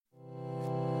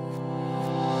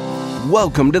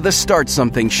Welcome to the Start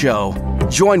Something Show.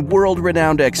 Join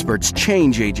world-renowned experts,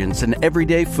 change agents, and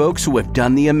everyday folks who have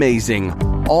done the amazing.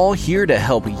 All here to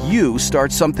help you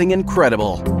start something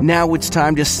incredible. Now it's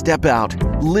time to step out,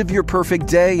 live your perfect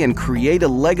day, and create a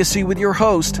legacy with your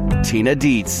host, Tina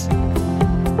Dietz.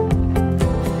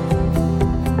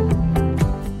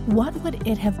 What would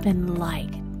it have been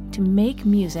like to make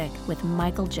music with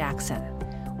Michael Jackson,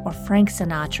 or Frank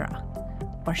Sinatra,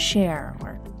 or Cher,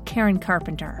 or Karen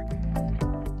Carpenter?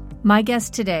 My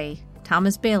guest today,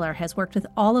 Thomas Baylor, has worked with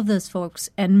all of those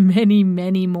folks and many,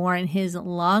 many more in his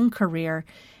long career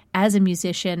as a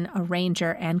musician,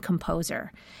 arranger, and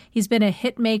composer. He's been a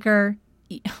hit maker.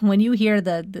 When you hear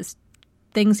the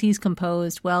things he's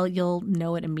composed, well, you'll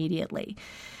know it immediately.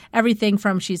 Everything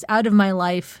from She's Out of My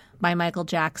Life by Michael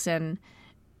Jackson.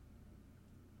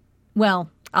 Well,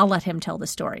 I'll let him tell the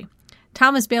story.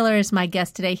 Thomas Baylor is my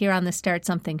guest today here on the Start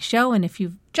Something Show, and if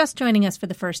you're just joining us for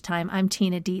the first time, I'm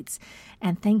Tina Dietz,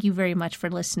 and thank you very much for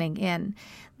listening in.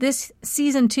 This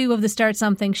Season 2 of the Start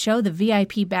Something Show, the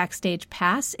VIP Backstage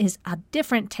Pass, is a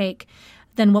different take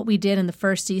than what we did in the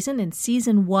first season. In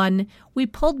Season 1, we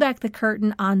pulled back the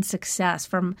curtain on success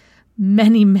from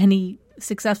many, many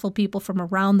successful people from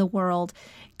around the world,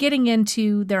 getting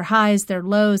into their highs, their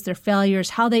lows, their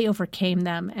failures, how they overcame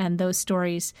them, and those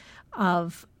stories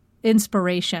of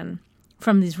inspiration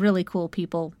from these really cool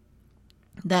people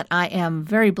that I am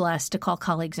very blessed to call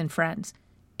colleagues and friends.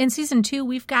 In Season 2,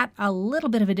 we've got a little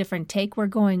bit of a different take. We're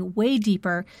going way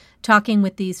deeper, talking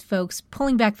with these folks,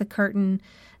 pulling back the curtain,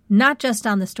 not just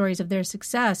on the stories of their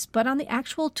success, but on the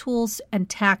actual tools and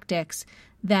tactics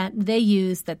that they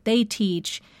use, that they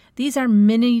teach. These are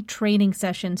mini training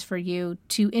sessions for you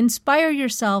to inspire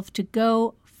yourself to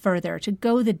go further, to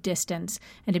go the distance,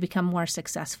 and to become more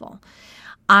successful.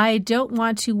 I don't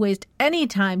want to waste any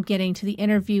time getting to the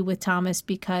interview with Thomas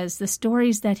because the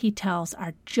stories that he tells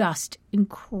are just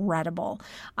incredible.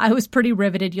 I was pretty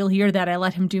riveted. You'll hear that. I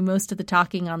let him do most of the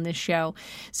talking on this show.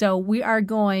 So we are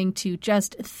going to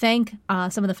just thank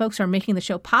some of the folks who are making the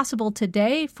show possible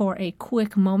today for a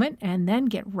quick moment and then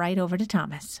get right over to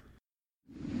Thomas.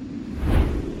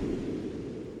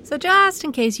 So just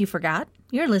in case you forgot,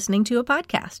 you're listening to a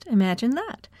podcast. Imagine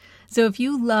that. So if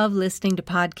you love listening to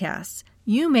podcasts,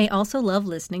 you may also love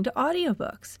listening to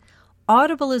audiobooks.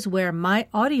 Audible is where my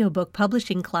audiobook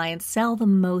publishing clients sell the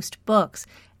most books.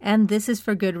 And this is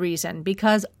for good reason,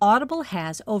 because Audible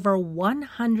has over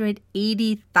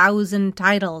 180,000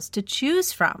 titles to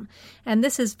choose from. And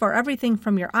this is for everything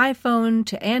from your iPhone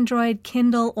to Android,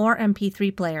 Kindle, or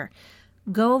MP3 player.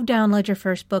 Go download your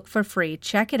first book for free.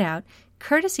 Check it out,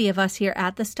 courtesy of us here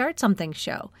at the Start Something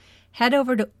Show. Head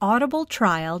over to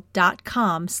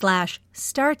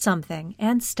audibletrial.com/startsomething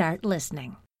and start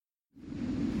listening.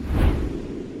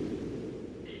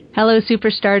 Hello,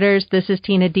 Superstarters. This is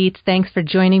Tina Dietz. Thanks for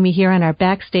joining me here on our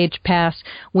Backstage Pass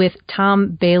with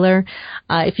Tom Baylor.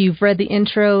 If you've read the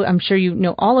intro, I'm sure you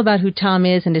know all about who Tom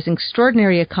is and his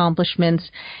extraordinary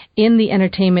accomplishments in the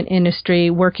entertainment industry,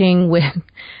 working with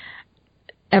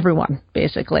everyone,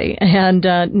 basically. And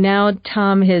now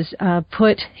Tom has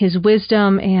put his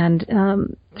wisdom and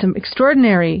some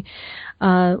extraordinary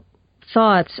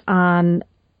thoughts on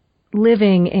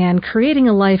living and creating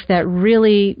a life that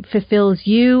really fulfills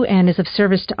you and is of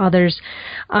service to others.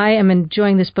 I am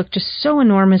enjoying this book just so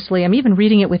enormously. I'm even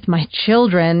reading it with my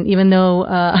children, even though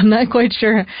I'm not quite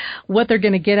sure what they're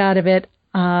going to get out of it,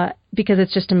 because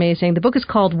it's just amazing. The book is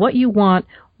called What You Want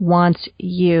Wants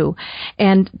You.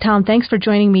 And Tom, thanks for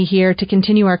joining me here to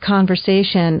continue our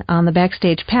conversation on the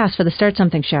Backstage Pass for the Start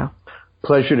Something Show.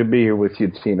 Pleasure to be here with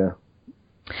you, Tina.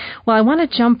 Well, I want to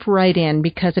jump right in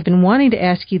because I've been wanting to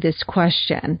ask you this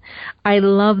question. I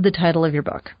love the title of your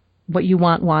book, What You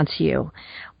Want Wants You.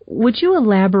 Would you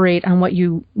elaborate on what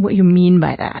you mean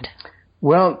by that?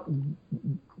 Well,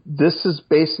 this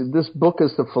book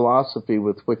is the philosophy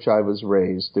with which I was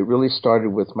raised. It really started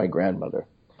with my grandmother.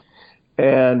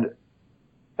 And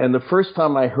the first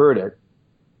time I heard it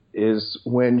is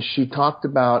when she talked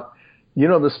about, you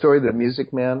know, the story of the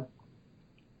Music Man?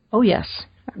 Oh, yes.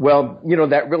 Well, you know,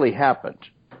 that really happened.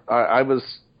 I was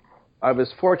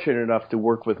fortunate enough to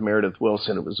work with Meredith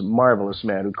Willson. It was a marvelous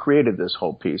man who created this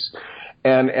whole piece.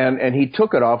 And he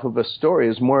took it off of a story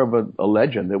as more of a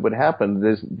legend that would happen.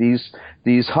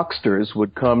 These hucksters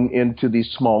would come into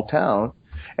these small town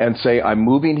and say, I'm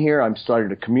moving here, I'm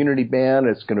starting a community band,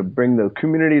 it's going to bring the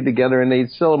community together, and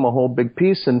they'd sell him a whole big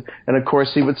piece, and of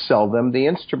course he would sell them the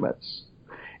instruments.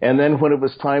 And then when it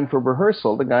was time for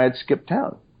rehearsal, the guy had skipped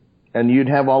town. And you'd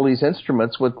have all these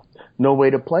instruments with no way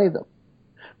to play them.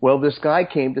 Well, this guy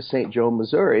came to St. Joe,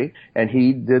 Missouri, and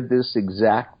he did this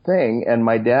exact thing. And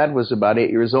my dad was about 8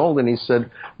 years old, and he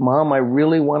said, Mom, I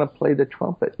really want to play the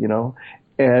trumpet, you know.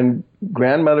 And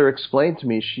grandmother explained to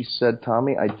me, she said,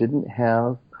 Tommy, I didn't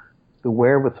have the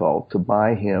wherewithal to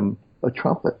buy him a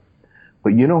trumpet.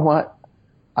 But you know what?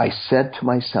 I said to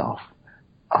myself,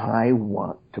 I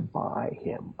want to buy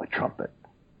him a trumpet.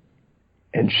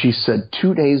 And she said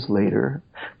 2 days later,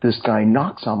 this guy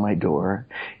knocks on my door,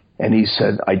 and he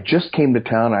said, I just came to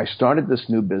town. I started this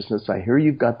new business. I hear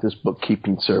you've got this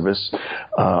bookkeeping service.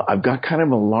 I've got kind of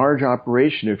a large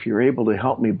operation if you're able to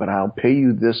help me, but I'll pay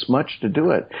you this much to do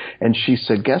it. And she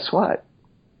said, guess what?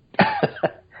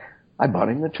 I bought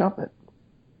him the trumpet.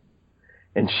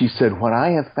 And she said, what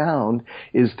I have found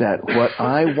is that what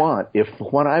I want, if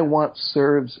what I want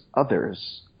serves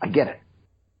others, I get it.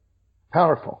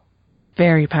 Powerful.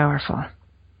 Very powerful.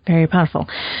 Very powerful.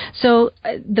 So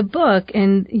the book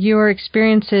and your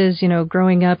experiences, you know,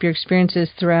 growing up, your experiences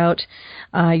throughout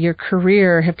your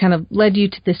career have kind of led you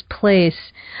to this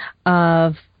place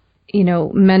of, you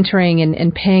know, mentoring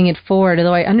and paying it forward.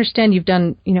 Although I understand you've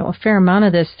done, you know, a fair amount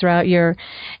of this throughout your,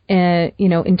 you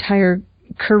know, entire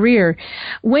career.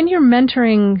 When you're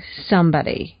mentoring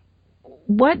somebody,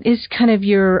 what is kind of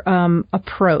your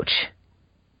approach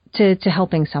to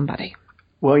helping somebody?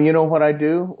 Well, you know what I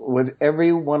do with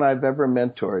everyone I've ever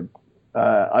mentored.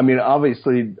 I mean,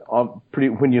 obviously,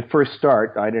 when you first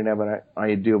start, I didn't have an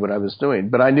idea what I was doing,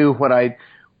 but I knew what I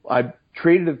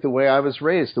treated it the way I was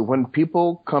raised. When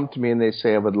people come to me and they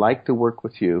say, I would like to work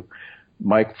with you,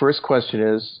 my first question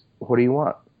is, what do you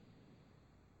want?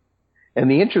 And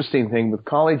the interesting thing with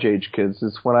college-age kids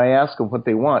is when I ask them what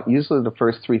they want, usually the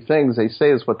first three things they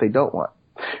say is what they don't want.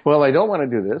 Well, I don't want to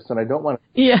do this, and I don't want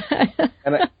to. Yeah.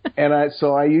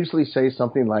 So I usually say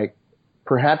something like,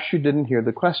 perhaps you didn't hear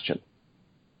the question.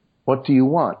 What do you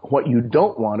want? What you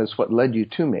don't want is what led you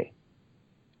to me.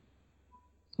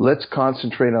 Let's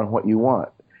concentrate on what you want.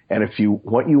 And if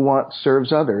what you want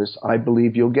serves others, I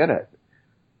believe you'll get it.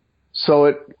 So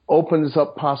it opens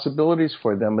up possibilities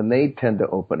for them, and they tend to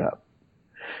open up.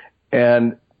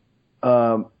 And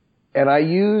I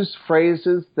use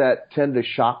phrases that tend to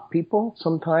shock people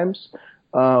sometimes.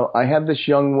 I had this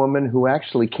young woman who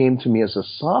actually came to me as a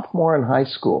sophomore in high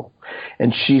school,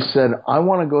 and she said, I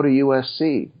want to go to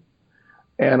USC,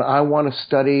 and I want to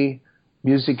study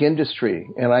music industry.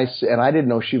 And I didn't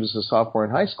know she was a sophomore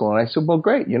in high school. And I said, well,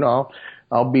 great, you know,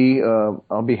 I'll be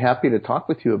happy to talk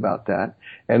with you about that.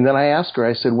 And then I asked her,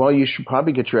 I said, well, you should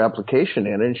probably get your application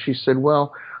in. And she said,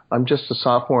 well, I'm just a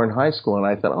sophomore in high school. And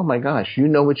I thought, oh my gosh, you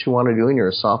know what you want to do and you're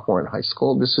a sophomore in high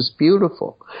school? This is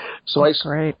beautiful. So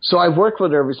I've worked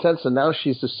with her ever since, and now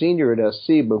she's a senior at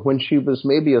SC. But when she was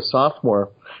maybe a sophomore,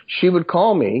 she would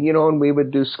call me, you know, and we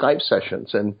would do Skype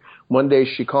sessions. And one day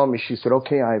she called me, she said,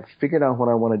 okay, I've figured out what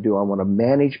I want to do. I want to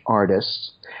manage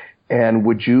artists. And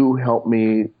would you help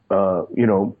me, you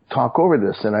know, talk over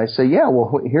this? And I say, yeah,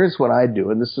 well, here's what I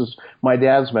do. And this is my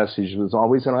dad's message. It was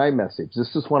always an I message.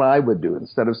 This is what I would do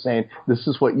instead of saying, this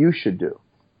is what you should do.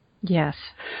 Yes.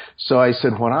 So I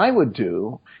said, what I would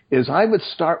do is I would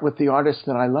start with the artists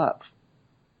that I love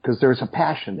because there's a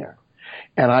passion there.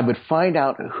 And I would find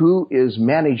out who is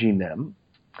managing them.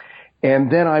 And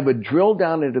then I would drill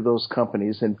down into those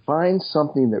companies and find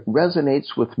something that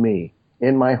resonates with me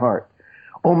in my heart.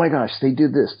 Oh my gosh, they do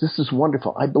this. This is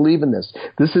wonderful. I believe in this.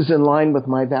 This is in line with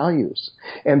my values.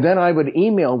 And then I would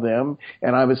email them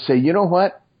and I would say, you know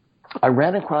what? I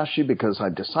ran across you because I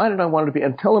decided I wanted to be,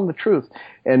 and tell them the truth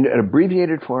in an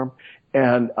abbreviated form.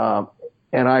 And I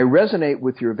resonate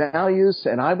with your values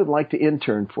and I would like to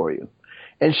intern for you.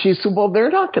 And she said, well,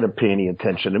 they're not going to pay any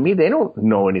attention to me. They don't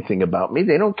know anything about me.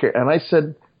 They don't care. And I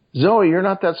said, Zoe, you're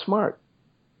not that smart.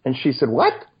 And she said,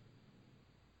 what?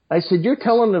 I said, you're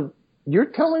telling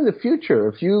the future.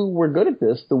 If you were good at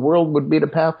this, the world would be the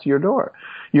path to your door.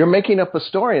 You're making up a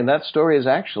story, and that story is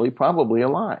actually probably a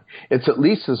lie. It's at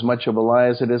least as much of a lie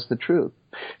as it is the truth.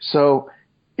 So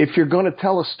if you're going to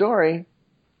tell a story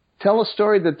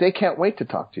that they can't wait to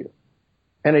talk to you.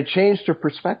 And it changed her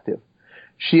perspective.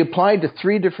 She applied to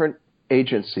 3 different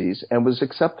agencies and was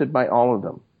accepted by all of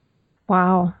them.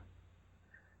 Wow.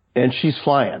 And she's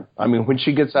flying. I mean, when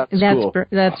she gets out of school.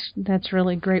 That's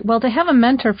really great. Well, to have a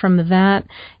mentor from that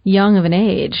young of an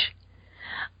age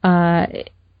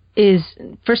is,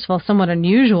 first of all, somewhat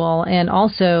unusual, and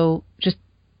also just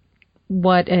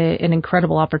what an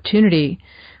incredible opportunity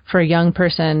for a young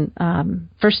person,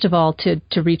 first of all, to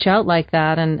reach out like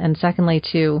that, and secondly,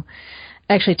 to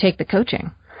actually take the coaching.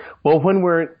 Well, when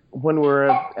we're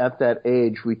at that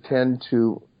age, we tend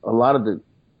to,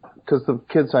 because the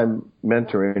kids I'm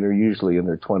mentoring are usually in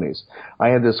their 20s. I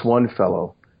had this one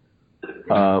fellow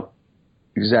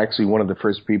He's actually one of the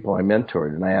first people I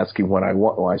mentored, and I asked him what I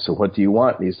want. Well, I said, "What do you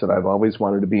want?" And he said, "I've always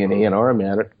wanted to be an A&R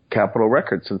man at Capitol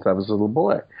Records since I was a little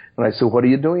boy." And I said, "What are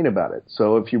you doing about it?"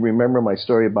 So if you remember my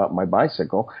story about my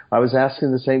bicycle, I was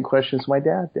asking the same questions my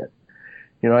dad did.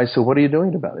 I said, "What are you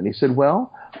doing about it?" And he said,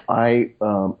 "Well, I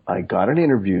got an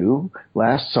interview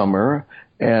last summer."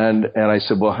 And I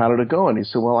said, "Well, how did it go?" And he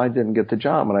said, "Well, I didn't get the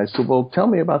job." And I said, "Well, tell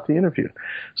me about the interview."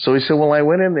 So he said, "Well, I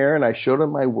went in there and I showed him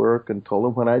my work and told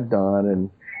him what I'd done.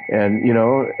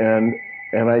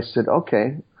 And I said,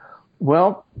 okay,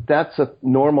 well, that's a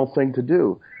normal thing to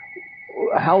do.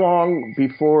 How long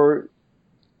before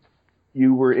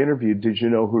you were interviewed did you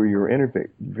know who you were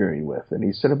interviewing with?" And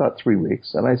he said, "About 3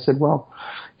 weeks." And I said, "Well,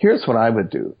 here's what I would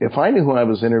do. If I knew who I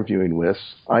was interviewing with,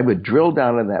 I would drill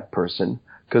down on that person,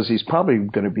 because he's probably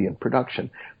going to be in production.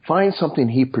 Find something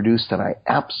he produced that I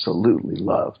absolutely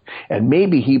loved. And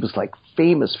maybe he was like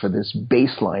famous for this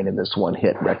bass line in this one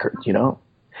hit record,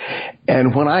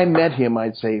 And when I met him,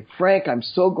 I'd say, "Frank, I'm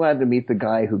so glad to meet the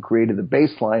guy who created the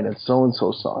bass line in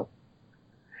so-and-so song."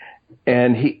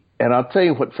 And I'll tell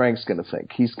you what Frank's going to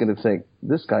think. He's going to think,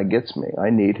 "This guy gets me. I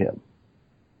need him."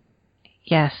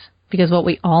 Yes, because what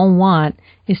we all want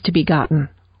is to be gotten.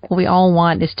 What we all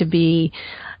want is to be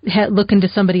look into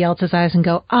somebody else's eyes and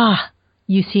go,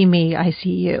 you see me, I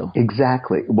see you.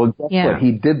 Exactly. Well, guess what?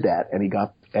 He did that, and he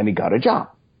got a job.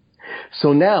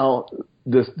 So now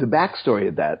the backstory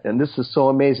of that, and this is so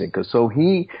amazing, because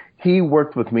he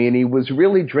worked with me, and he was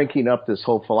really drinking up this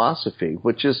whole philosophy,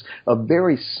 which is a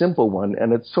very simple one,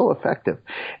 and it's so effective.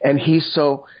 And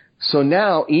so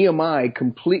now EMI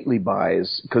completely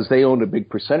buys, because they owned a big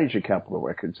percentage of Capitol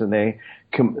Records, and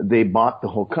they bought the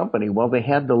whole company. Well, they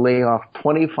had to lay off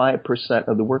 25%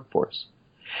 of the workforce.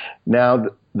 Now,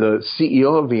 the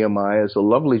CEO of EMI is a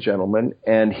lovely gentleman,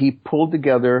 and he pulled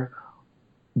together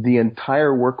the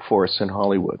entire workforce in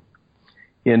Hollywood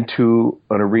into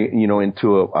an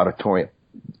auditorium,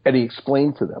 and he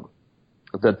explained to them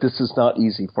that this is not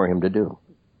easy for him to do,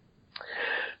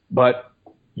 but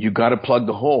you got to plug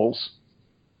the holes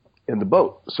in the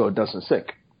boat so it doesn't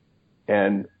sink.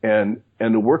 And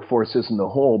the workforce isn't the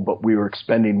hole, but we were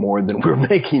expending more than we were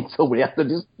making, so we have to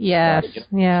do. Yes,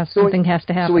 something has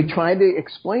to happen. So we tried to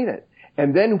explain it,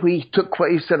 and then he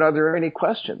said, "Are there any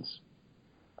questions?"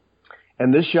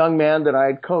 And this young man that I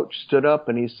had coached stood up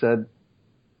and he said,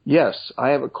 "Yes, I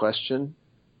have a question.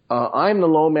 I'm the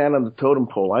low man on the totem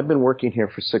pole. I've been working here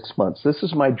for 6 months. This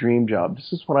is my dream job.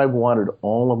 This is what I've wanted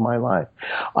all of my life.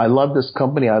 I love this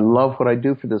company. I love what I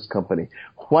do for this company.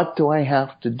 What do I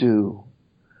have to do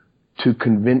to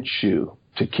convince you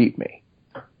to keep me?"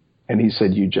 And he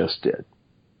said, "You just did."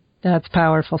 That's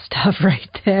powerful stuff right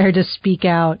there, to speak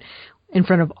out in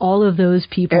front of all of those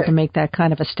people to make that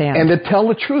kind of a stand. And to tell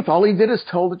the truth. All he did is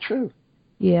tell the truth.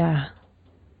 Yeah.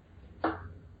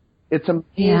 It's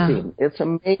amazing. Yeah. It's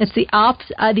amazing. It's the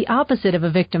opposite of a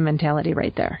victim mentality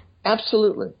right there.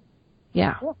 Absolutely.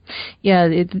 Yeah.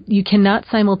 You cannot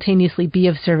simultaneously be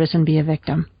of service and be a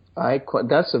victim.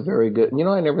 That's a very good.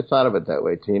 I never thought of it that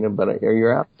way, Tina. But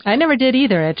you're out. I never did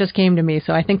either. It just came to me,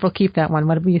 so I think we'll keep that one.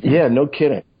 What do you think? Yeah, no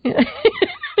kidding.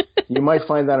 You might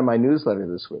find that in my newsletter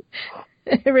this week.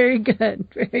 Very good.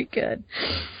 Very good.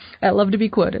 I love to be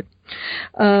quoted.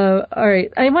 All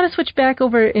right. I want to switch back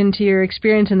over into your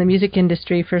experience in the music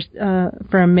industry for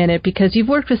a minute, because you've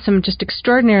worked with some just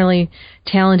extraordinarily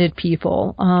talented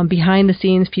people behind the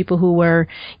scenes, people who were,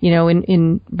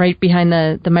 in right behind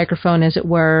the microphone, as it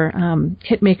were,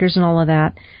 hit makers and all of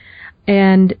that.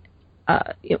 And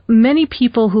many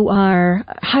people who are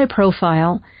high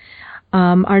profile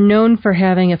are known for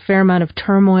having a fair amount of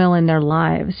turmoil in their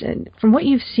lives. And from what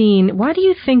you've seen, why do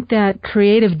you think that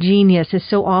creative genius is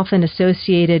so often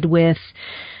associated with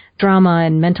drama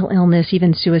and mental illness,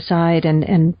 even suicide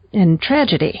and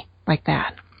tragedy like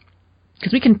that?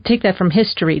 Because we can take that from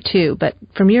history too, but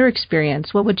from your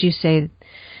experience, what would you say?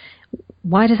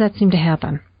 Why does that seem to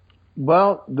happen?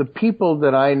 Well, the people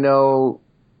that I know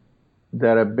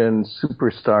that have been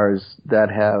superstars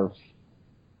that have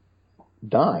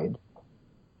died,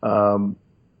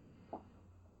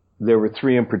 there were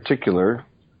three in particular.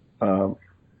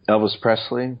 Elvis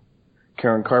Presley,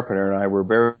 Karen Carpenter, and I were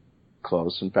very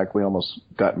close. In fact, we almost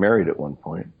got married at one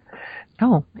point.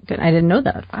 Oh, I didn't know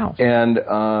that. Wow.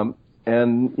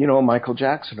 And Michael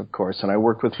Jackson, of course. And I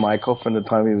worked with Michael from the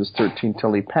time he was 13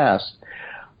 till he passed.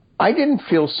 I didn't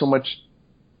feel so much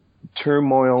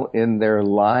turmoil in their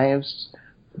lives,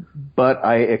 but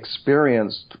I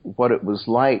experienced what it was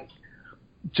like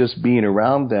just being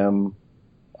around them.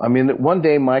 I mean, one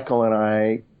day Michael and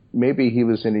I, maybe he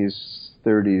was in his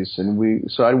 30s, and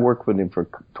so I worked with him for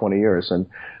 20 years, and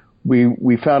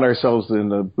we found ourselves in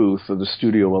the booth of the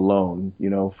studio alone,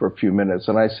 for a few minutes.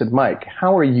 And I said, Mike,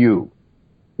 how are you?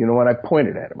 When I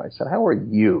pointed at him, I said, how are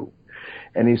you?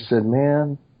 And he said,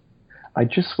 man, I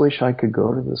just wish I could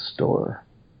go to the store.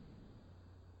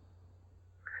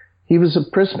 He was a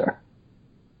prisoner.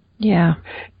 Yeah,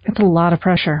 that's a lot of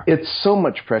pressure. It's so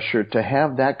much pressure to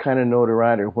have that kind of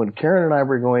notoriety. When Karen and I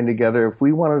were going together, if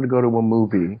we wanted to go to a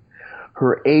movie,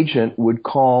 her agent would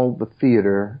call the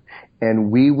theater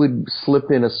and we would slip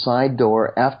in a side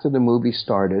door after the movie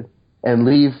started and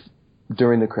leave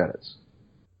during the credits.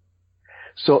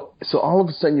 So all of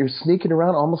a sudden you're sneaking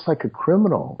around almost like a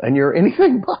criminal and you're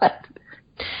anything but.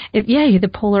 You're the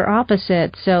polar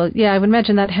opposite. So, I would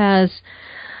imagine that has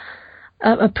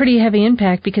a pretty heavy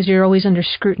impact because you're always under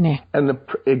scrutiny.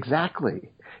 Exactly.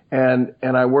 And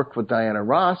I worked with Diana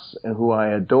Ross, and who I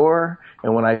adore,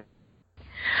 and when I...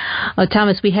 Oh,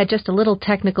 Thomas, we had just a little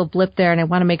technical blip there, and I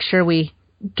want to make sure we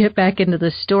get back into the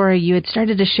story. You had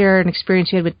started to share an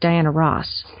experience you had with Diana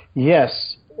Ross.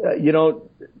 Yes.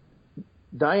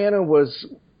 Diana was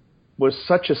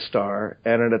such a star,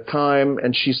 and at a time,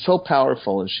 and she's so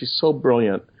powerful, and she's so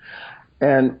brilliant,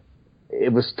 and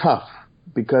it was tough,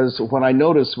 because what I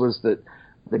noticed was that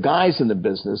the guys in the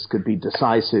business could be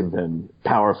decisive and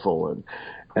powerful,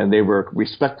 and they were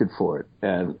respected for it.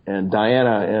 And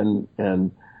Diana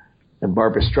and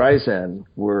Barbra Streisand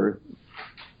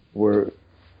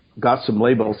got some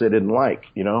labels they didn't like,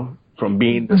 from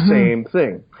being the same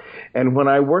thing. And when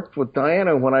I worked with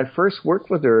Diana, when I first worked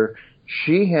with her,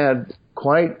 she had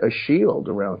quite a shield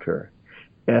around her.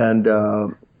 And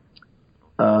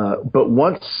but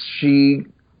once she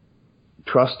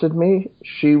trusted me,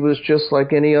 she was just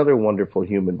like any other wonderful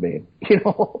human being,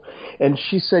 And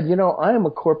she said, I am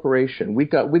a corporation. We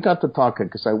got to talking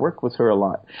because I work with her a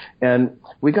lot. And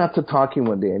we got to talking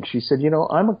one day and she said,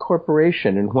 I'm a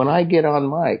corporation. And when I get on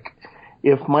mic,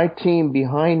 if my team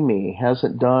behind me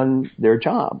hasn't done their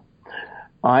job,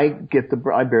 I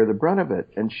bear the brunt of it.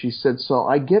 And she said, so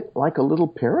I get like a little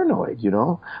paranoid,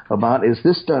 about is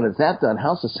this done? Is that done?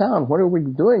 How's the sound? What are we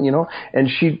doing? And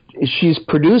she's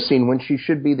producing when she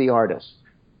should be the artist,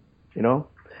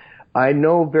 I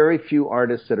know very few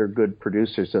artists that are good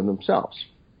producers in themselves.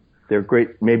 They're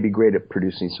maybe great at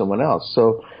producing someone else.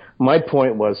 So my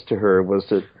point was to her was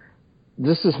that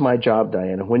this is my job,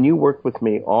 Diana. When you work with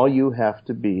me, all you have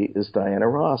to be is Diana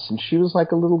Ross. And she was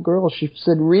like a little girl. She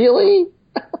said, really?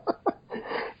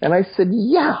 And I said,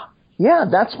 yeah,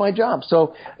 that's my job.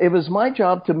 So it was my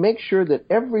job to make sure that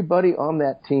everybody on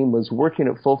that team was working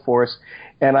at full force.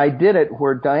 And I did it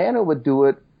where Diana would do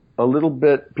it a little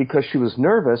bit because she was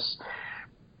nervous.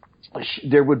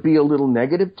 There would be a little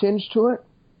negative tinge to it.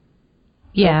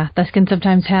 Yeah, that can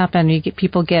sometimes happen.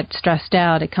 People get stressed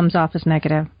out. It comes off as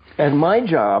negative. And my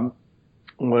job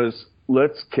was,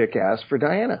 let's kick ass for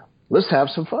Diana. Let's have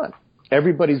some fun.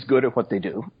 Everybody's good at what they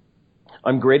do.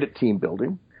 I'm great at team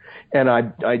building, and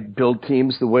I build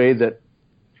teams the way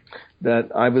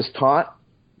that I was taught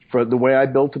for the way I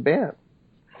built a band.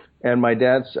 And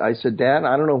I said, Dad,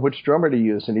 I don't know which drummer to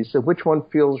use. And he said, which one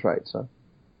feels right, son?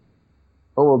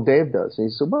 Oh, well, Dave does. And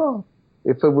he said, well,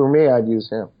 if it were me, I'd use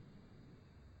him.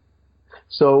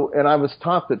 So, and I was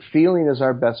taught that feeling is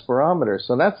our best barometer.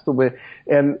 So that's the way,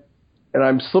 and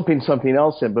I'm slipping something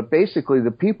else in, but basically the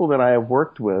people that I have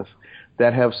worked with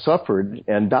that have suffered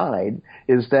and died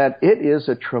is that it is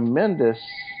a tremendous,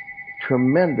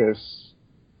 tremendous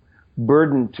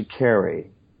burden to carry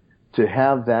to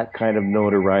have that kind of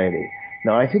notoriety.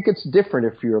 Now, I think it's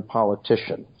different if you're a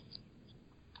politician,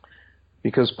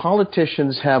 because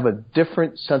politicians have a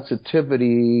different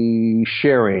sensitivity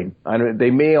sharing. They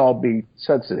may all be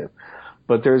sensitive,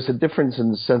 but there's a difference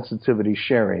in the sensitivity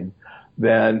sharing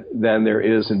than there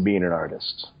is in being an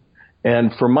artist.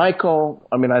 And for Michael,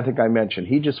 I think I mentioned,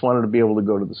 he just wanted to be able to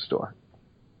go to the store.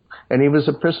 And he was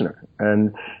a prisoner.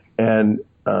 And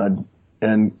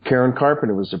Karen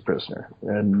Carpenter was a prisoner.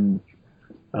 And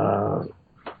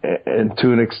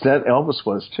to an extent, Elvis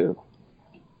was too.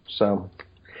 So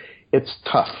it's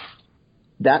tough.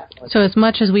 So as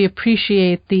much as we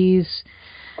appreciate these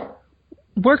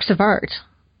works of art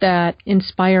that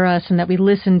inspire us and that we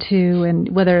listen to,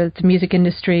 and whether it's the music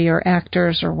industry or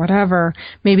actors or whatever,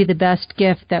 maybe the best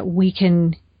gift that we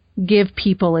can give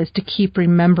people is to keep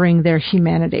remembering their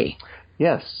humanity.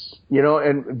 Yes.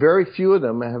 And very few of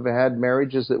them have had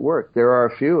marriages that work. There are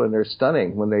a few, and they're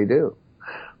stunning when they do.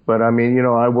 But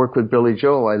I work with Billy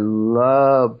Joel. I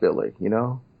love Billy,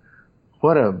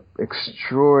 What a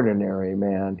extraordinary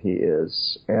man he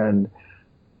is.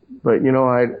 But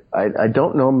I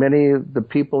don't know many of the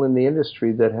people in the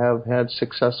industry that have had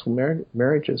successful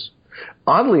marriages.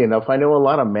 Oddly enough, I know a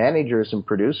lot of managers and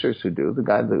producers who do. The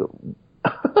guy that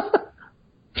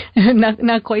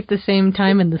not quite the same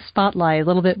time in the spotlight, a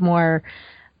little bit more,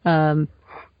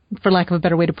 for lack of a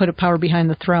better way to put it, power behind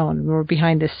the throne, or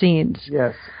behind the scenes.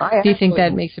 Yes. Do you think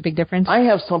that makes a big difference? I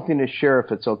have something to share, if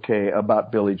it's okay,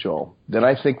 about Billy Joel that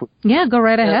I think. Yeah, go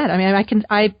right ahead. I mean,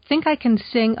 I think I can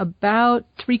sing about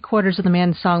 3/4 of the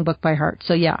Man's Songbook by heart.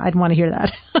 So yeah, I'd want to hear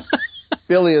that.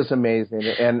 Billy is amazing,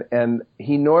 and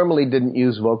he normally didn't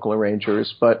use vocal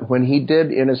arrangers, but when he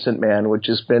did Innocent Man, which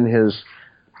has been his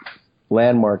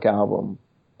landmark album,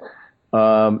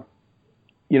 the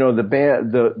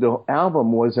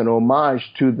album was an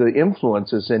homage to the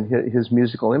influences in his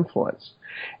musical influence.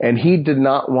 And he did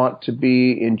not want to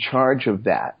be in charge of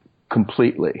that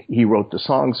completely. He wrote the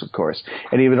songs, of course.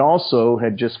 And he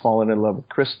had just fallen in love with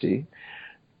Christy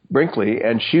Brinkley,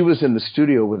 and she was in the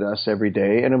studio with us every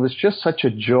day. And it was just such a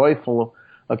joyful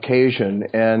occasion.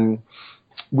 And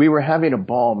we were having a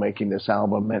ball making this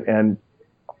album. And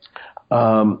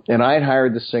I had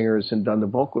hired the singers and done the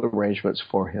vocal arrangements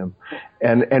for him.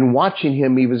 And watching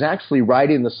him, he was actually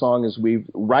writing the songs.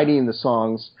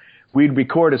 We'd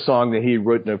record a song that he had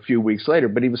written a few weeks later,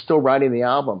 but he was still writing the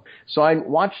album. So I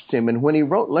watched him, and when he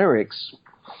wrote lyrics,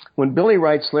 when Billy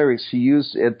writes lyrics, he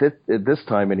used, at this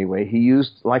time anyway, he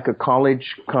used like a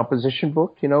college composition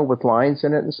book, with lines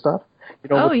in it and stuff.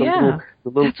 That's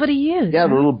what he used. Yeah,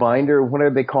 the little binder,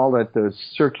 whatever they call it, the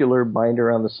circular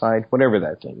binder on the side, whatever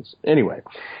that thing is. Anyway,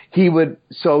 he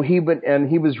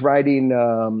was writing,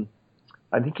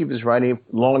 I think he was writing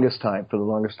for the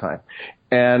longest time.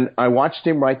 And I watched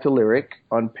him write the lyric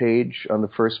on the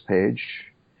first page,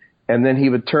 and then he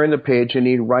would turn the page and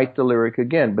he'd write the lyric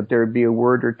again, but there'd be a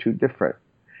word or two different.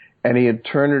 And he'd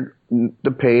turn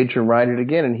the page and write it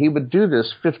again, and he would do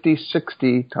this 50,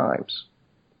 60 times.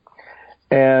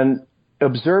 And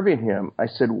observing him, I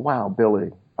said, wow,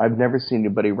 Billy, I've never seen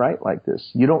anybody write like this.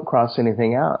 You don't cross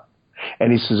anything out.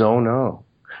 And he says, oh, no,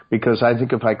 because I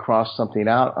think if I cross something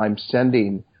out, I'm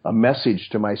sending a message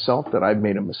to myself that I've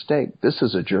made a mistake. This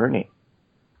is a journey.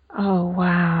 Oh,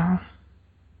 wow.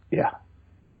 Yeah.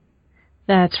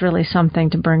 That's really something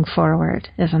to bring forward,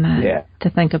 isn't it? Yeah. To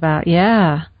think about.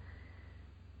 Yeah.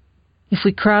 If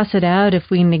we cross it out, if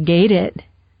we negate it,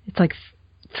 it's like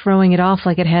throwing it off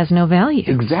like it has no value.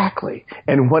 Exactly.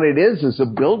 And what it is a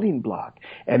building block.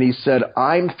 And he said,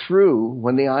 I'm through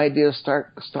when the ideas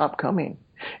stop coming.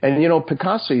 And,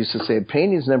 Picasso used to say,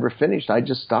 painting's never finished. I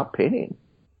just stopped painting.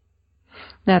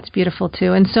 That's beautiful,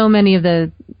 too. And so many of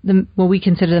the what we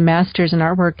consider the masters in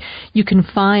artwork, you can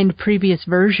find previous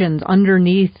versions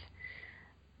underneath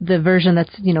the version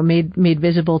that's, made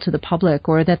visible to the public,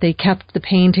 or that they kept the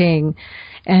painting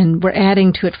and were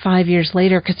adding to it 5 years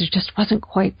later because it just wasn't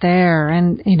quite there.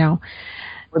 And,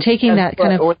 taking that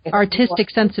kind of artistic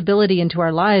sensibility into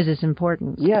our lives is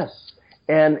important. Yes.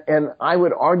 And I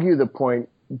would argue the point,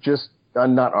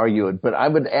 not argue it, but I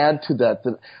would add to that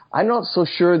I'm not so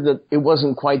sure that it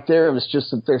wasn't quite there. It was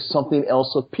just that there's something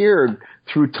else appeared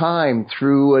through time,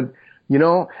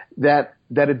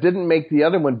 that it didn't make the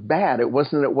other one bad. It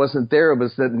wasn't there. It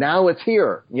was that now it's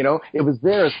here. It was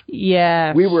there.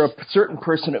 Yeah. We were a certain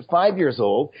person at 5 years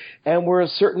old, and we're a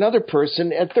certain other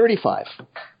person at 35.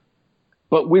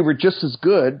 But we were just as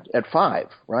good at 5,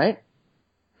 right?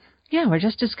 Yeah, we're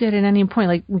just as good at any point.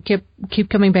 Like, we keep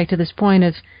coming back to this point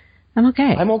of, I'm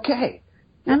okay. I'm okay.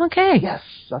 I'm okay. Yes.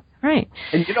 Right.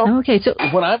 And I'm okay. So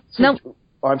when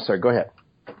I'm sorry, go ahead.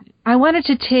 I wanted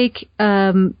to take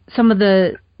some of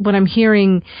what I'm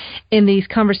hearing in these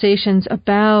conversations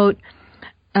about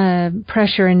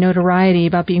pressure and notoriety,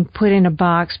 about being put in a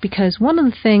box, because one of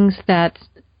the things that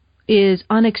is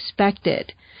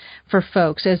unexpected for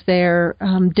folks as they're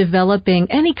developing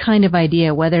any kind of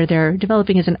idea, whether they're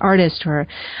developing as an artist or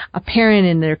a parent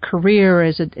in their career,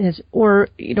 or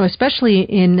especially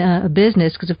in a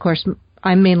business, because of course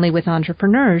I'm mainly with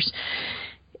entrepreneurs,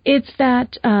 it's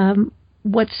that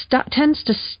what tends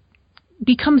to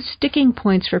become sticking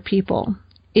points for people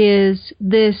is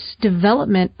this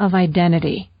development of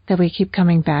identity that we keep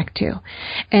coming back to,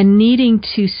 and needing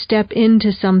to step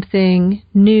into something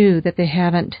new that they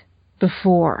haven't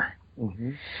before.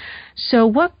 Mm-hmm. So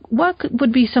what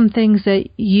would be some things that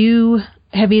you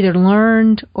have either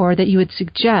learned or that you would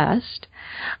suggest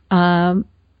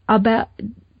about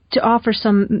to offer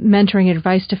some mentoring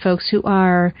advice to folks who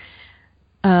are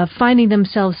finding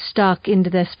themselves stuck into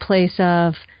this place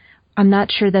of, I'm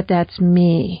not sure that that's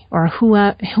me, or who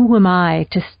am I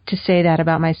to say that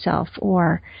about myself,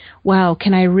 or, wow,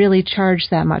 can I really charge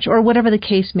that much, or whatever the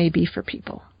case may be for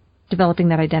people developing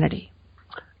that identity?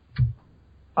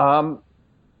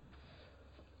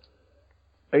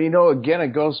 Again,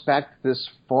 it goes back to this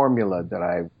formula that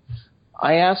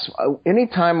I ask,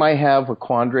 anytime I have a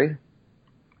quandary,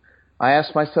 I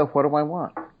ask myself, what do I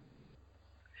want?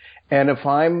 And if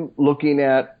I'm looking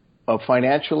at a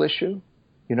financial issue,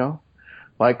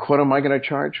 like what am I going to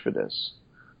charge for this?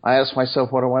 I ask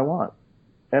myself, what do I want?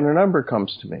 And a number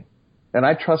comes to me. And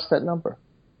I trust that number.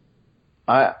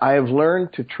 I have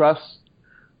learned to trust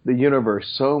the universe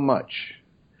so much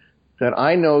that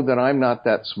I know that I'm not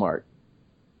that smart.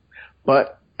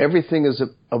 But everything is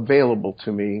available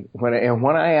to me. When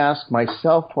I ask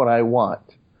myself what I want,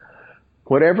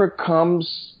 whatever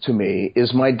comes to me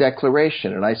is my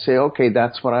declaration. And I say, okay,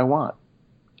 that's what I want.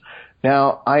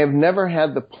 Now, I have never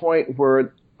had the point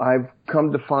where I've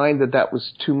come to find that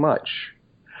was too much.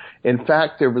 In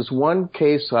fact, there was one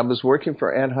case, I was working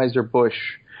for Anheuser-Busch,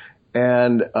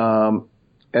 and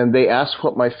they asked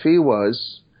what my fee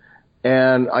was,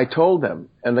 and I told them.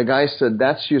 And the guy said,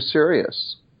 that's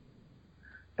usurious.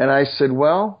 And I said,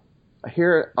 well,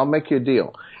 here, I'll make you a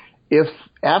deal. If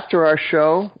after our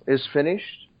show is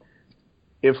finished,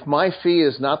 if my fee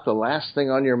is not the last thing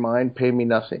on your mind, pay me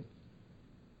nothing.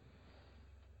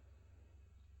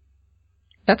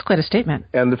 That's quite a statement.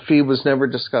 And the fee was never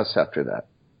discussed after that.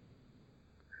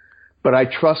 But I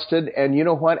trusted, and you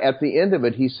know what? At the end of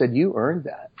it, he said, you earned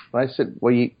that. And I said,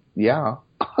 well, yeah.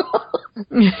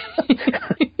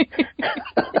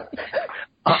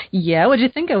 Yeah, what'd you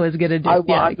think I was going to do? I'm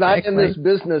exactly. not in this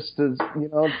business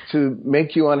to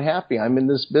make you unhappy. I'm in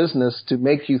this business to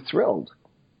make you thrilled.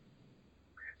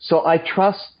 So I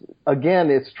trust, again,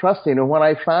 it's trusting. And what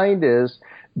I find is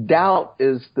doubt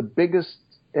is the biggest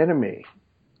enemy.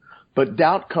 But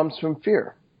doubt comes from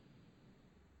fear.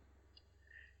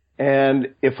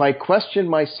 And if I question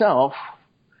myself,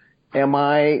 am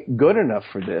I good enough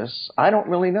for this? I don't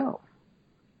really know.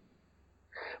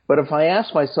 But if I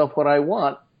ask myself what I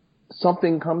want,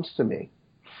 something comes to me.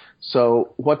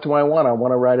 So what do I want? I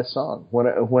want to write a song.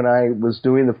 When I was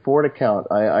doing the Ford account,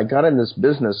 I got in this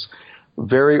business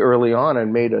very early on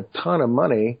and made a ton of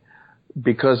money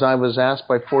because I was asked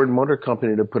by Ford Motor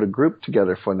Company to put a group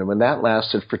together for them, and that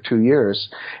lasted for 2 years.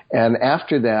 And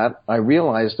after that, I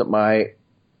realized that my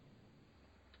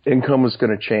income was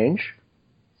going to change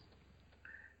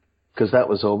because that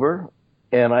was over.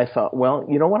 And I thought, well,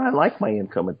 you know what? I like my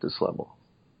income at this level.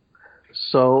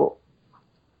 So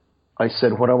I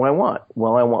said, what do I want?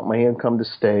 Well, I want my income to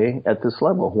stay at this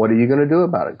level. What are you going to do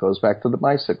about it? Goes back to the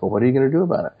bicycle. What are you going to do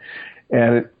about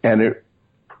it?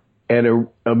 And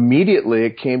immediately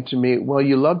it came to me, well,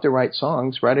 you love to write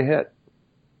songs, write a hit.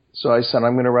 So I said,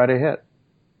 I'm going to write a hit.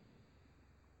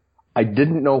 I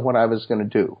didn't know what I was going to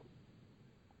do,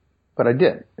 but I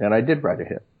did, and I did write a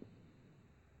hit.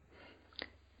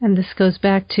 And this goes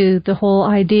back to the whole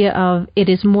idea of it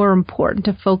is more important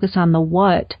to focus on the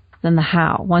what than the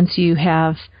how. Once you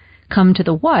have come to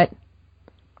the what,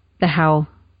 the how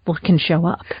can show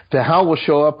up. The how will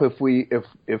show up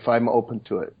if I'm open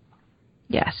to it.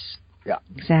 Yes. Yeah.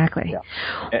 Exactly.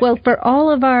 Yeah. Well, for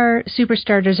all of our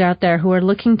superstarters out there who are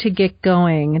looking to get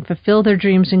going and fulfill their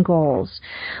dreams and goals,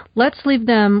 let's leave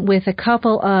them with a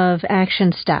couple of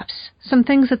action steps, some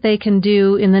things that they can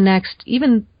do in the next,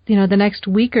 the next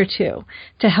week or two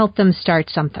to help them start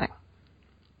something.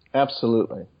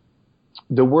 Absolutely.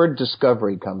 The word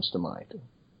discovery comes to mind.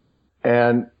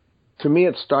 And to me,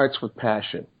 it starts with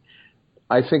passion.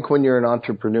 I think when you're an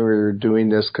entrepreneur, you're doing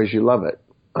this because you love it.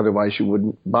 Otherwise, you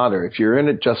wouldn't bother. If you're in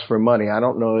it just for money, I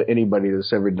don't know anybody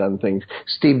that's ever done things.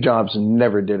 Steve Jobs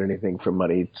never did anything for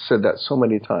money. He said that so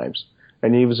many times.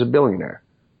 And he was a billionaire.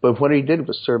 But what he did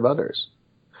was serve others.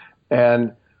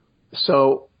 And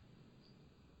so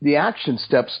the action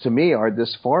steps to me are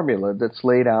this formula that's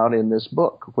laid out in this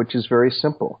book, which is very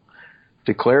simple.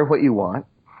 Declare what you want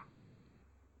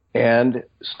and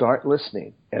start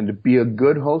listening, and to be a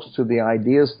good host to the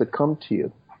ideas that come to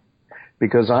you.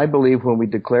 Because I believe when we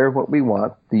declare what we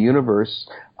want, the universe,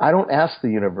 I don't ask the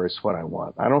universe what I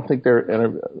want. I don't think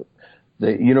the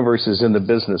universe is in the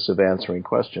business of answering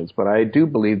questions, but I do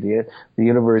believe the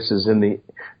universe is in the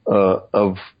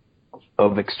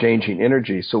of exchanging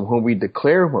energy. So when we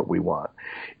declare what we want,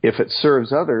 if it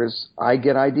serves others, I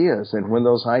get ideas. And when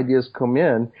those ideas come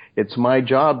in, it's my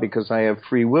job, because I have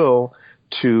free will,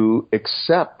 to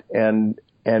accept and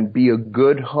be a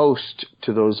good host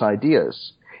to those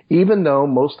ideas. Even though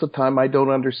most of the time I don't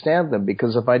understand them,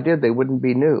 because if I did, they wouldn't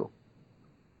be new.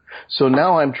 So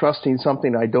now I'm trusting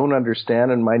something I don't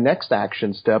understand, and my next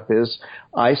action step is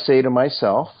I say to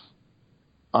myself,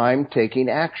 I'm taking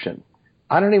action.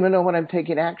 I don't even know what I'm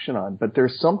taking action on, but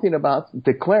there's something about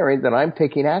declaring that I'm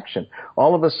taking action.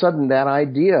 All of a sudden, that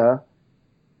idea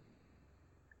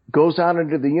goes out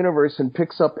into the universe and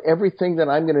picks up everything that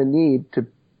I'm going to need to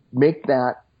make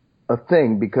that a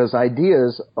thing, because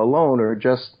ideas alone are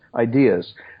just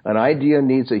ideas. An idea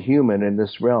needs a human in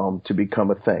this realm to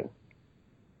become a thing.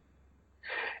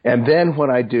 And then what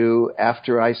I do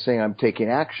after I say I'm taking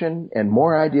action and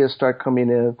more ideas start coming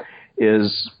in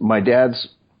is my dad's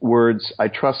words, I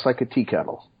trust like a tea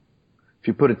kettle. If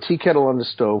you put a tea kettle on the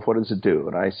stove, what does it do?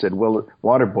 And I said, well,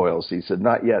 water boils. He said,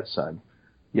 not yet, son.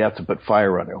 You have to put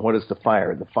fire on it. What is the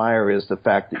fire? The fire is the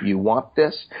fact that you want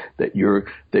this, that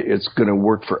it's going to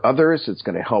work for others, it's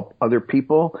going to help other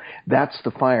people. That's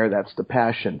the fire, that's the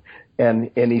passion.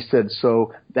 And he said,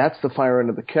 so that's the fire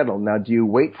under the kettle. Now, do you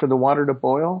wait for the water to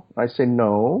boil? I say,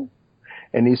 no.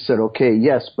 And he said, okay,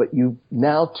 yes, but you've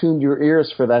now tuned your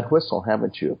ears for that whistle,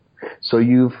 haven't you? So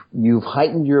you've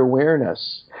heightened your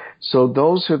awareness. So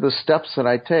those are the steps that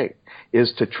I take,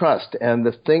 is to trust. And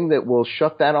the thing that will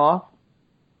shut that off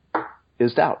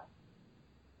is doubt.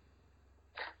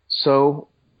 So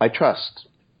I trust.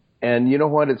 And you know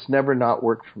what? It's never not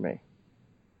worked for me.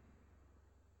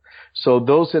 So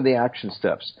those are the action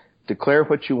steps. Declare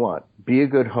what you want. Be a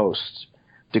good host.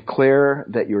 Declare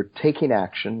that you're taking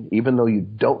action, even though you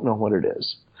don't know what it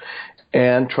is.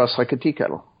 And trust like a tea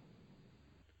kettle.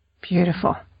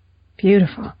 Beautiful.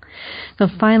 Beautiful. So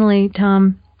finally,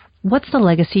 Tom, what's the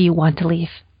legacy you want to leave?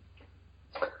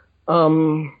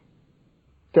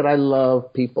 That I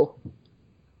love people.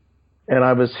 And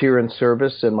I was here in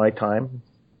service in my time.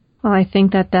 Well, I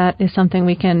think that is something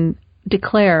we can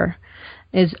declare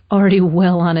is already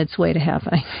well on its way to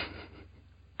happening.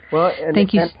 Well,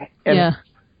 thank you.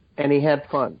 And he had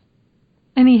fun.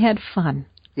 And he had fun.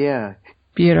 Yeah.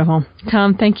 Beautiful.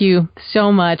 Tom, thank you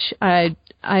so much.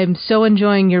 I'm so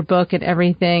enjoying your book and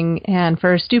everything. And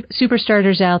for super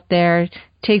starters out there,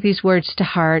 take these words to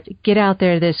heart. Get out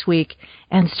there this week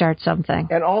and start something.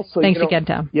 And also, thanks again,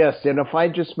 Tom. Yes, and if I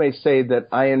just may say that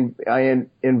I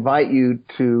invite you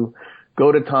to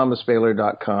go to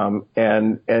thomasbaylor.com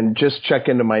and just check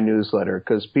into my newsletter,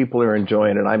 because people are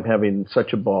enjoying it. I'm having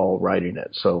such a ball writing it.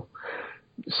 So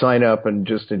sign up and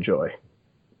just enjoy.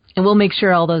 And we'll make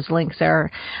sure all those links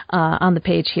are on the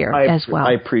page here as well.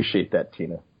 I appreciate that,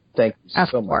 Tina. Thank you so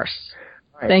much. Of course.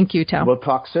 Right. Thank you, Tom. We'll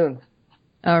talk soon.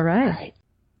 All right.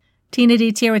 Tina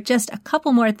Dietz here with just a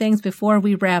couple more things before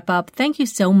we wrap up. Thank you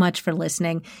so much for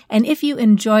listening. And if you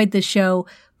enjoyed the show,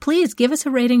 please give us a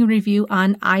rating and review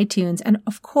on iTunes. And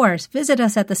of course, visit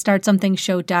us at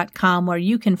thestartsomethingshow.com, where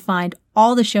you can find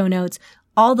all the show notes,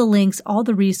 all the links, all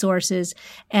the resources,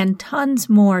 and tons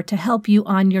more to help you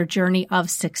on your journey of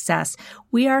success.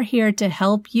 We are here to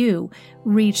help you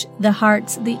reach the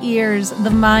hearts, the ears, the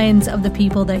minds of the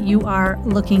people that you are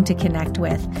looking to connect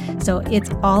with. So it's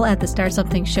all at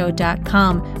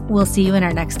thestartsomethingshow.com. We'll see you in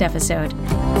our next episode.